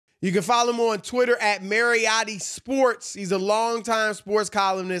You can follow him on Twitter at Mariotti Sports. He's a longtime sports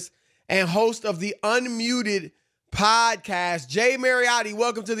columnist and host of the Unmuted podcast. Jay Mariotti,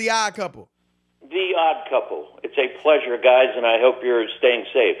 welcome to The Odd Couple. The Odd Couple. It's a pleasure, guys, and I hope you're staying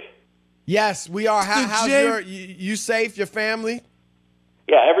safe. Yes, we are. How's you safe, your family?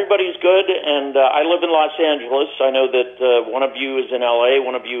 Yeah, everybody's good, and I live in Los Angeles. I know that one of you is in L.A.,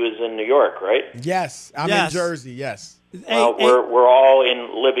 one of you is in New York, right? Yes, I'm in Jersey, yes. We're all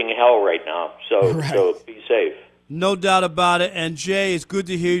in living hell right now, so be safe. No doubt about it. And, Jay, it's good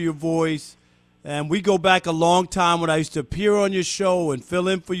to hear your voice. And we go back a long time when I used to appear on your show and fill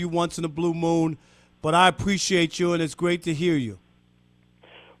in for you once in a blue moon. But I appreciate you, and it's great to hear you.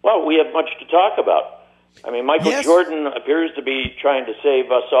 Well, we have much to talk about. I mean, Michael Jordan appears to be trying to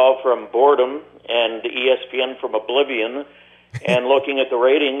save us all from boredom and ESPN from oblivion. And looking at the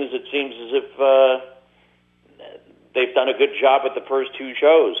ratings, it seems as if they've done a good job with the first two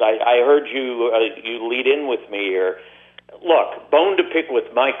shows. I heard you lead in with me here. Look, bone to pick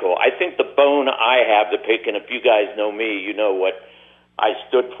with Michael. I think the bone I have to pick, and if you guys know me, you know what I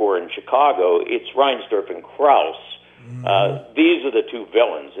stood for in Chicago, it's Reinsdorf and Krause. These are the two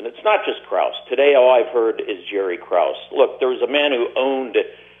villains, and it's not just Krause. Today, all I've heard is Jerry Krause. Look, there was a man who owned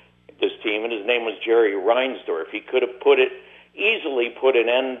this team, and his name was Jerry Reinsdorf. He could have easily put an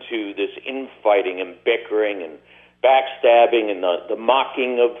end to this infighting and bickering and backstabbing and the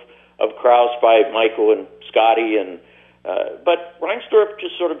mocking of Krause by Michael and Scotty, but Reinsdorf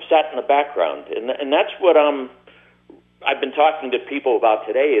just sort of sat in the background, and that's what I've been talking to people about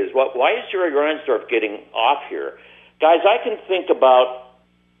today is why is Jerry Reinsdorf getting off here? Guys, I can think about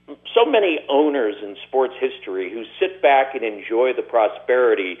so many owners in sports history who sit back and enjoy the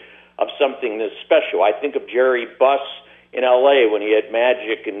prosperity of something this special. I think of Jerry Buss in L.A. when he had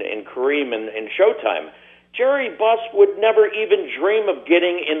Magic and Kareem and Showtime. Jerry Buss would never even dream of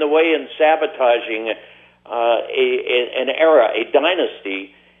getting in the way and sabotaging an era, a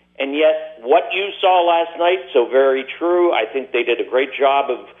dynasty. And yet, what you saw last night, so very true. I think they did a great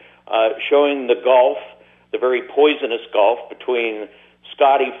job of showing the gulf, the very poisonous gulf between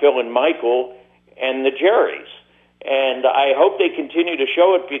Scotty, Phil, and Michael and the Jerrys. And I hope they continue to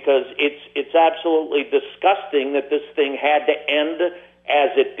show it because it's absolutely disgusting that this thing had to end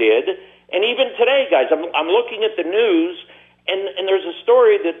as it did. And even today, guys, I'm looking at the news, and there's a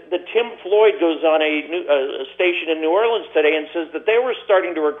story that Tim Floyd goes on a station in New Orleans today and says that they were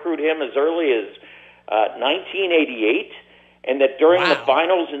starting to recruit him as early as 1988, and that during the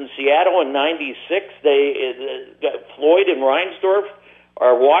finals in Seattle in '96, Floyd and Reinsdorf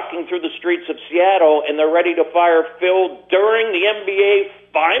are walking through the streets of Seattle, and they're ready to fire Phil during the NBA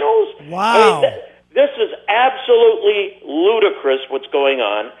Finals. Wow. I mean, this is absolutely ludicrous what's going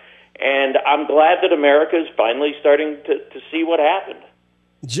on. And I'm glad that America is finally starting to see what happened.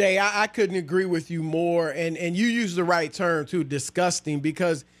 Jay, I couldn't agree with you more. And you used the right term, too, disgusting,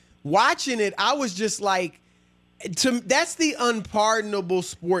 because watching it, I was just like, that's the unpardonable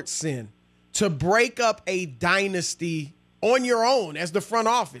sports sin, to break up a dynasty on your own as the front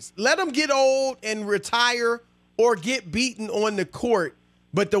office. Let them get old and retire or get beaten on the court.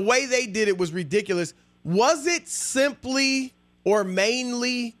 But the way they did it was ridiculous. Was it simply or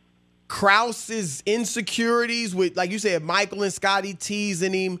mainly Krause's insecurities with, like you said, Michael and Scotty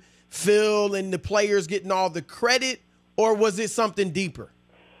teasing him, Phil and the players getting all the credit, or was it something deeper?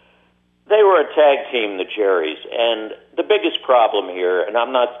 They were a tag team, the Jerrys, and the biggest problem here, and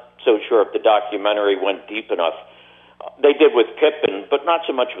I'm not so sure if the documentary went deep enough, they did with Pippen, but not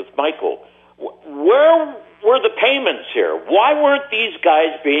so much with Michael. Where were the payments here? Why weren't these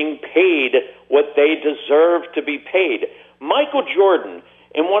guys being paid what they deserved to be paid? Michael Jordan,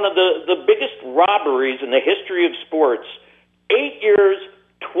 in one of the biggest robberies in the history of sports, 8 years,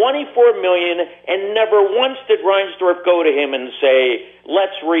 $24 million, and never once did Reinsdorf go to him and say,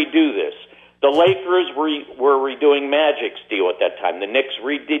 let's redo this. The Lakers were redoing Magic's deal at that time. The Knicks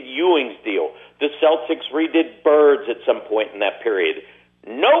redid Ewing's deal. The Celtics redid Bird's at some point in that period.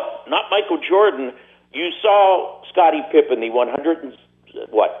 Nope, not Michael Jordan. You saw Scottie Pippen, the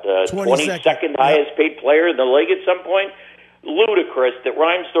 22nd highest paid player in the league at some point. Ludicrous that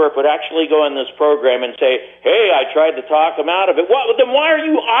Reinsdorf would actually go on this program and say, hey, I tried to talk him out of it. Well, then why are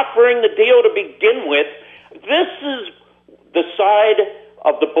you offering the deal to begin with? This is the side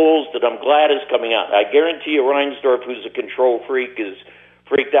of the Bulls that I'm glad is coming out. I guarantee you Reinsdorf, who's a control freak, is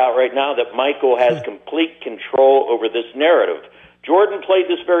freaked out right now that Michael has complete control over this narrative. Jordan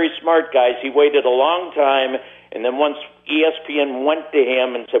played this very smart, guys. He waited a long time, and then once ESPN went to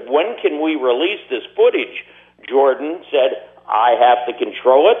him and said, when can we release this footage? Jordan said, I have to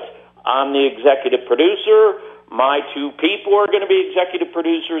control it. I'm the executive producer. My two people are going to be executive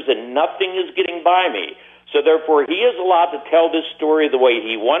producers, and nothing is getting by me. So therefore, he is allowed to tell this story the way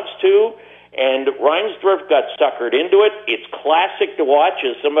he wants to, and Reinsdorf got suckered into it. It's classic to watch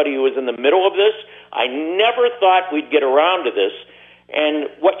as somebody who was in the middle of this. I never thought we'd get around to this.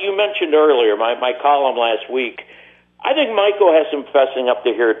 And what you mentioned earlier, my column last week, I think Michael has some fessing up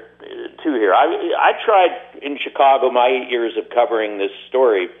to here, too here. I tried in Chicago, my 8 years of covering this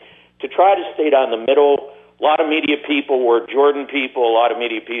story, to try to stay down the middle. A lot of media people were Jordan people. A lot of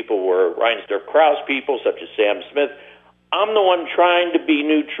media people were Reinsdorf-Krause people, such as Sam Smith. I'm the one trying to be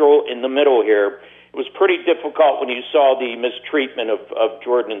neutral in the middle here. It was pretty difficult when you saw the mistreatment of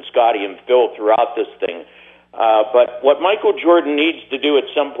Jordan and Scotty and Phil throughout this thing. But what Michael Jordan needs to do at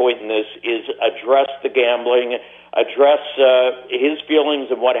some point in this is address the gambling, address his feelings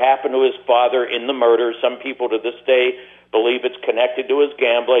of what happened to his father in the murder. Some people to this day believe it's connected to his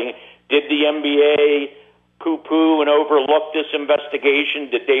gambling. Did the NBA poo-poo and overlook this investigation?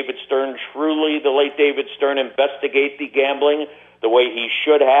 Did David Stern, truly the late David Stern, investigate the gambling the way he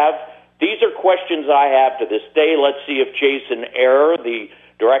should have? These are questions I have to this day. Let's see if Jason Ayer, the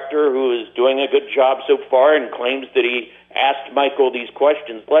director who is doing a good job so far and claims that he asked Michael these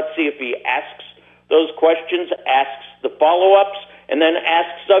questions, let's see if he asks those questions, asks the follow-ups, and then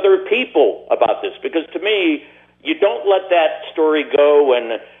asks other people about this. Because to me, you don't let that story go,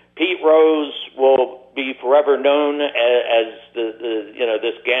 and Pete Rose will be forever known as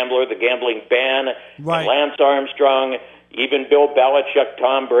this gambler, the gambling ban, right. And Lance Armstrong, even Bill Belichick,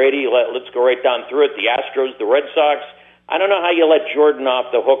 Tom Brady. Let's go right down through it. The Astros, the Red Sox. I don't know how you let Jordan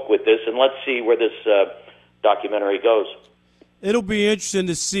off the hook with this, and let's see where this documentary goes. It'll be interesting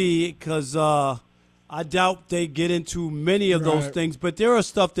to see because I doubt they get into many of those things, but there are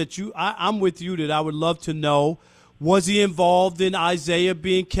stuff that I'm with you that I would love to know. Was he involved in Isaiah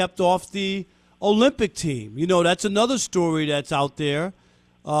being kept off the Olympic team? That's another story that's out there.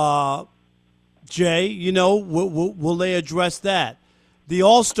 Jay, will they address that? The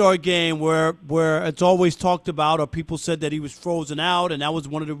All-Star game where it's always talked about, or people said that he was frozen out, and that was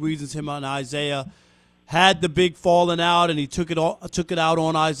one of the reasons him and Isaiah had the big falling out, and he took it out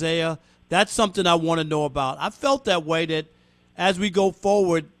on Isaiah. That's something I want to know about. I felt that way, that as we go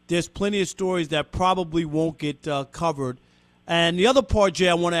forward, there's plenty of stories that probably won't get covered. And the other part, Jay,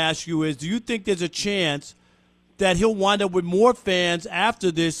 I want to ask you is, do you think there's a chance that he'll wind up with more fans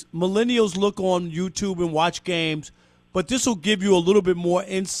after this? Millennials look on YouTube and watch games, but this will give you a little bit more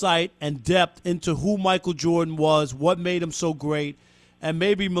insight and depth into who Michael Jordan was, what made him so great, and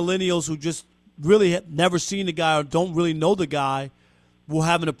maybe millennials who just really have never seen the guy or don't really know the guy will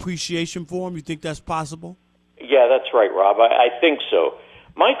have an appreciation for him. You think that's possible? Yeah, that's right, Rob. I think so.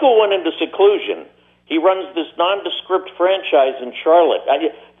 Michael went into seclusion. He runs this nondescript franchise in Charlotte.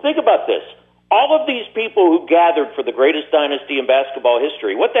 Think about this. All of these people who gathered for the greatest dynasty in basketball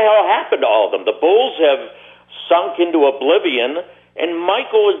history, what the hell happened to all of them? The Bulls have sunk into oblivion, and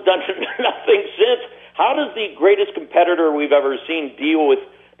Michael has done nothing since. How does the greatest competitor we've ever seen deal with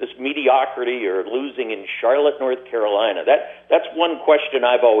this mediocrity or losing in Charlotte, North Carolina? That's one question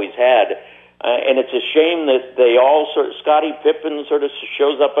I've always had. And it's a shame that they all Scottie Pippen sort of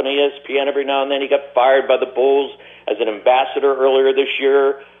shows up on ESPN every now and then. He got fired by the Bulls as an ambassador earlier this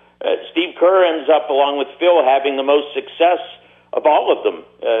year. Steve Kerr ends up, along with Phil, having the most success of all of them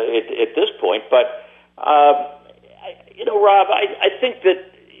at this point. But, Rob, I think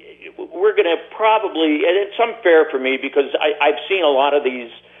that we're going to probably, and it's unfair for me because I've seen a lot of these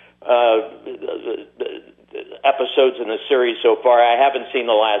episodes in the series so far. I haven't seen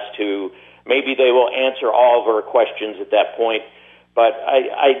the last two. Maybe they will answer all of our questions at that point. But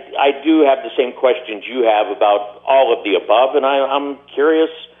I do have the same questions you have about all of the above, and I'm curious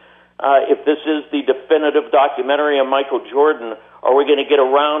if this is the definitive documentary on Michael Jordan. Are we going to get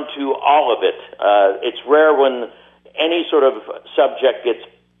around to all of it? It's rare when any sort of subject gets,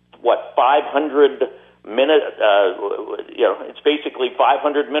 500 minutes? It's basically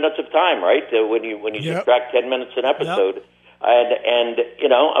 500 minutes of time, right? When you subtract 10 minutes an episode. Yep. And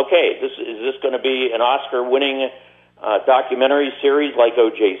okay, is this going to be an Oscar-winning documentary series like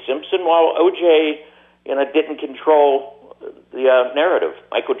O.J. Simpson? Well, O.J. didn't control the narrative.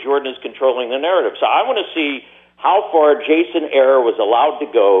 Michael Jordan is controlling the narrative. So I want to see how far Jason Ayer was allowed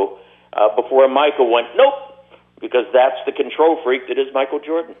to go before Michael went, nope, because that's the control freak that is Michael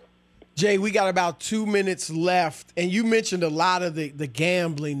Jordan. Jay, we got about 2 minutes left, and you mentioned a lot of the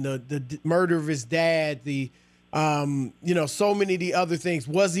gambling, the murder of his dad, so many of the other things.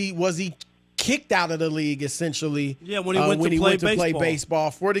 Was he kicked out of the league essentially? Yeah, when he went to play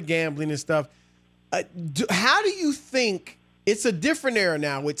baseball for the gambling and stuff. How do you think it's a different era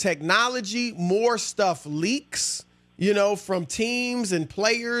now with technology. More stuff leaks, from teams and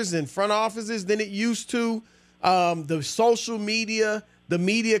players and front offices than it used to. The social media, the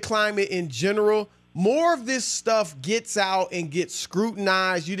media climate in general, more of this stuff gets out and gets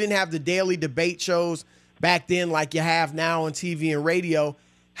scrutinized. You didn't have the daily debate shows back then like you have now on TV and radio.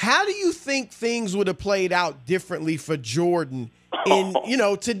 How do you think things would have played out differently for Jordan in,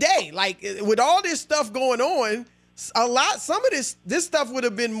 today? Like, with all this stuff going on, some of this stuff would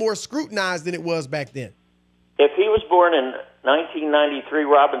have been more scrutinized than it was back then. If he was born in 1993,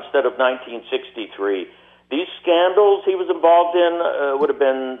 Rob, instead of 1963, these scandals he was involved in would have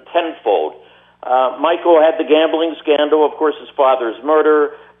been tenfold. Michael had the gambling scandal, of course, his father's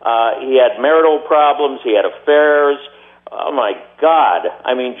murder. He had marital problems. He had affairs. Oh, my God.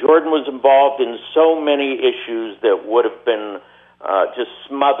 I mean, Jordan was involved in so many issues that would have been just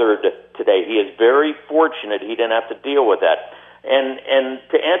smothered today. He is very fortunate he didn't have to deal with that. And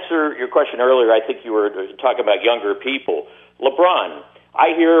to answer your question earlier, I think you were talking about younger people. LeBron,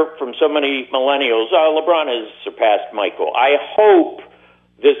 I hear from so many millennials, LeBron has surpassed Michael. I hope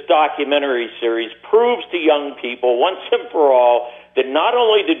this documentary series proves to young people once and for all that not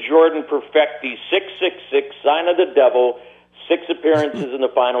only did Jordan perfect the 666 sign of the devil, 6 appearances in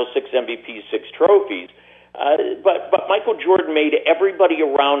the finals, 6 MVPs, 6 trophies, but Michael Jordan made everybody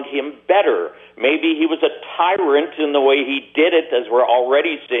around him better. Maybe he was a tyrant in the way he did it, as we're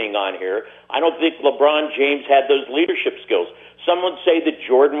already seeing on here. I don't think LeBron James had those leadership skills. Some would say that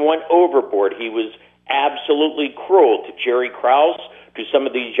Jordan went overboard. He was absolutely cruel to Jerry Krause, to some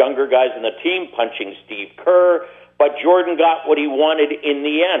of these younger guys in the team, punching Steve Kerr. But Jordan got what he wanted in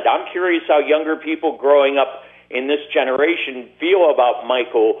the end. I'm curious how younger people growing up in this generation feel about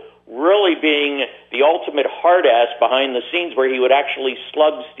Michael really being the ultimate hard-ass behind the scenes, where he would actually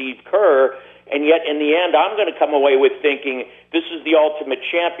slug Steve Kerr. And yet, in the end, I'm going to come away with thinking this is the ultimate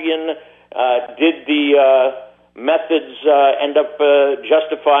champion. Did the methods end up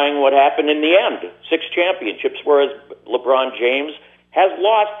justifying what happened in the end? 6 championships, whereas LeBron James has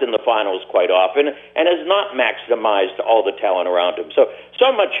lost in the finals quite often and has not maximized all the talent around him.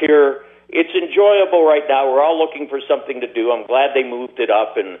 So much here. It's enjoyable right now. We're all looking for something to do. I'm glad they moved it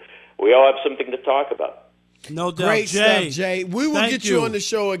up, and we all have something to talk about. No doubt. Great Jay, stuff, Jay. We will get you on the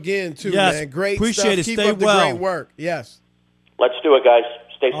show again, too, yes, man. Great appreciate stuff. it. Keep Stay up the well. great work. Yes. Let's do it, guys.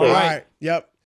 Stay safe. All right. Yep.